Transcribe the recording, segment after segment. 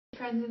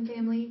Friends and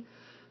family,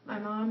 my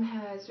mom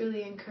has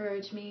really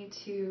encouraged me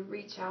to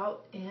reach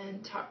out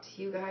and talk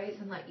to you guys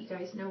and let you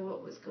guys know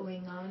what was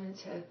going on and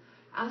to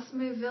ask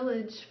my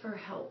village for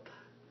help.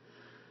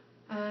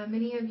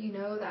 Many of you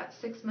know that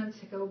 6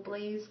 months ago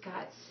Blaze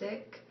got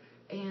sick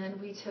and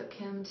we took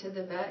him to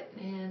the vet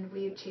and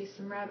we chased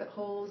some rabbit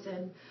holes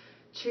and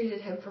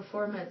treated him for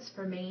 4 months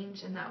for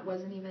mange, and that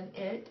wasn't even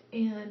it,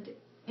 and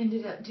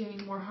ended up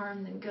doing more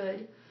harm than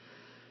good.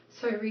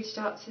 So I reached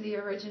out to the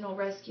original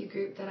rescue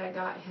group that I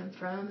got him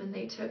from, and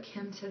they took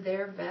him to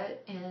their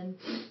vet, and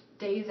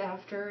days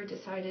after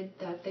decided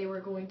that they were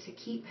going to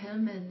keep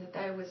him and that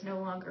I was no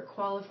longer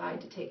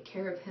qualified to take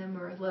care of him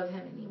or love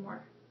him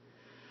anymore.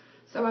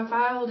 So I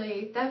filed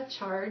a theft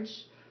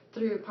charge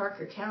through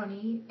Parker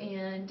County,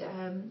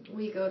 and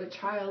we go to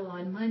trial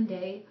on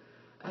Monday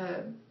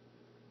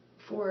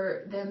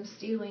for them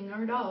stealing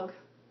our dog.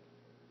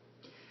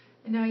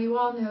 And now you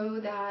all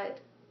know that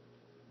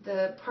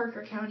the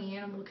Parker County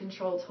Animal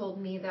Control told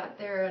me that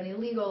they're an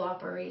illegal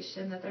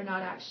operation, that they're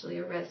not actually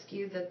a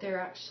rescue, that they're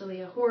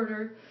actually a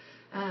hoarder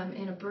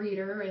and a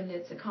breeder, and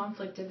it's a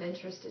conflict of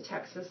interest to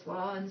Texas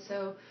law. And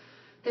so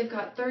they've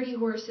got 30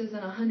 horses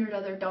and 100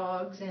 other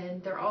dogs,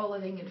 and they're all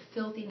living in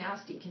filthy,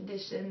 nasty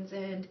conditions,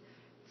 and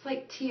it's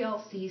like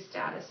TLC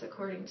status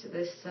according to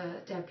this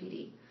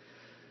deputy.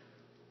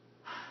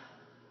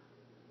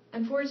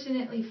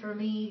 Unfortunately for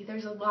me,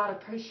 there's a lot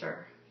of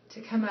pressure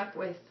to come up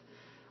with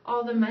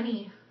all the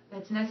money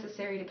that's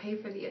necessary to pay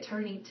for the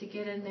attorney to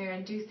get in there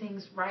and do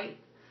things right.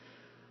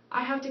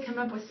 I have to come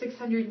up with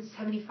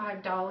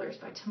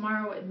 $675 by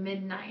tomorrow at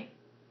midnight,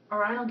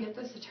 or I don't get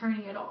this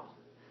attorney at all.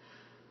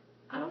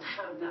 I don't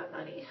have that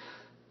money.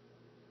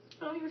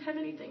 I don't even have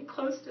anything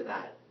close to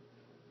that.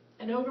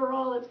 And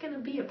overall, it's going to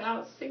be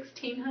about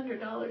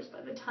 $1,600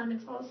 by the time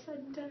it's all said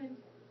and done.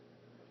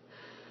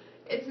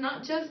 It's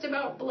not just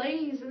about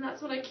Blaze, and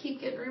that's what I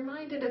keep getting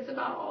reminded. It's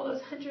about all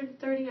those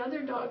 130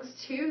 other dogs,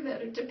 too,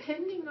 that are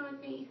depending on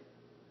me.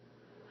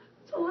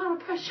 It's a lot of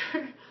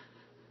pressure.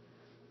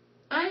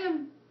 I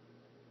am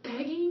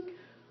begging,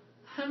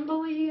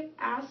 humbly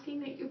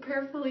asking that you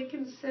prayerfully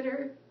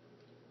consider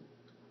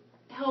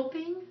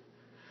helping.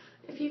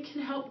 If you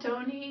can help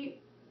donate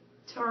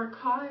to our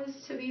cause,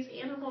 to these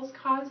animals'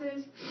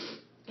 causes,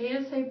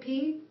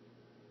 ASAP,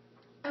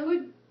 I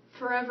would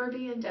forever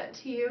be in debt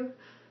to you.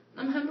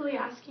 I'm humbly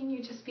asking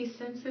you just be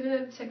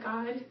sensitive to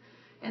God,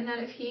 and that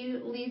if He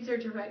leads or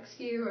directs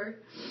you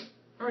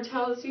or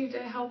tells you to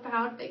help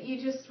out, that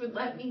you just would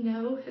let me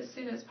know as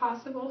soon as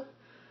possible.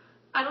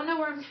 I don't know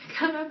where I'm going to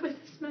come up with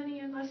this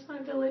money unless my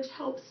village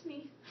helps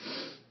me.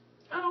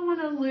 I don't want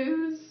to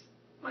lose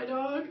my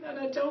dog, and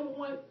I don't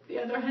want the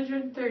other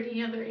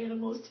 130 other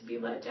animals to be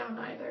let down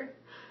either.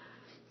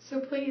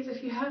 So please,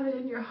 if you have it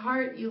in your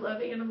heart, you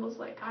love animals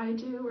like I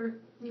do, or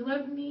you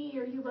love me,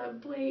 or you love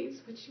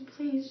Blaze, would you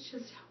please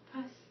just help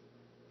us?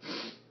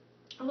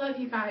 I love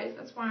you guys.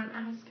 That's why I'm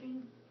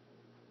asking.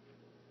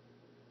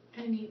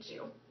 I need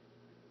you.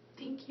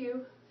 Thank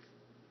you.